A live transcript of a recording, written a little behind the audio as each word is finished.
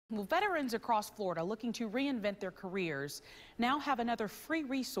Well, veterans across Florida looking to reinvent their careers now have another free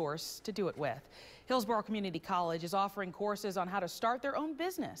resource to do it with. Hillsborough Community College is offering courses on how to start their own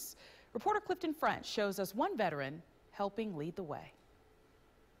business. Reporter Clifton French shows us one veteran helping lead the way.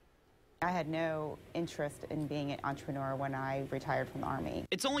 I had no interest in being an entrepreneur when I retired from the Army.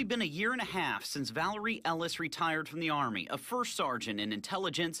 It's only been a year and a half since Valerie Ellis retired from the Army, a first sergeant in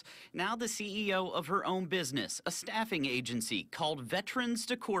intelligence, now the CEO of her own business, a staffing agency called Veterans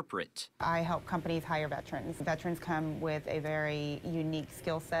to Corporate. I help companies hire veterans. Veterans come with a very unique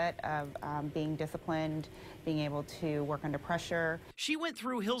skill set of being disciplined, being able to work under pressure. She went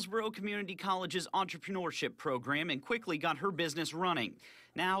through Hillsborough Community College's entrepreneurship program and quickly got her business running.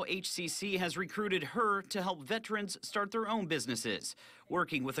 Now HCC has recruited her to help veterans start their own businesses,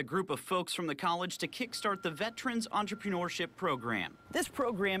 working with a group of folks from the college to kickstart the Veterans Entrepreneurship Program. This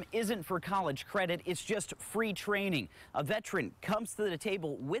program isn't for college credit, it's just free training. A veteran comes to the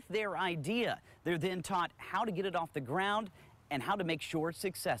table with their idea. They're then taught how to get it off the ground and how to make sure it's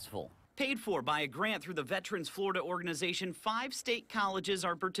successful. Paid for by a grant through the Veterans Florida organization, 5 state colleges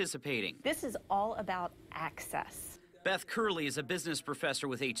are participating. This is all about access. Beth Curley is a business professor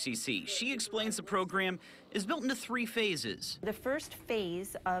with HCC. She explains the program is built into 3 phases. The first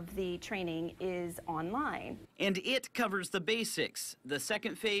phase of the training is online. And it covers the basics. The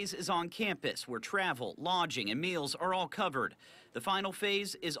second phase is on campus, where travel, lodging, and meals are all covered. The final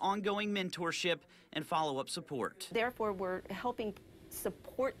phase is ongoing mentorship and follow-up support. Therefore, we're helping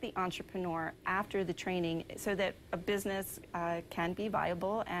support the entrepreneur after the training so that a business can be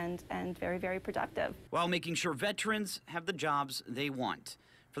viable and very, very productive. While making sure veterans have the jobs they want.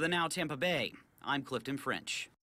 For the Now Tampa Bay, I'm Clifton French.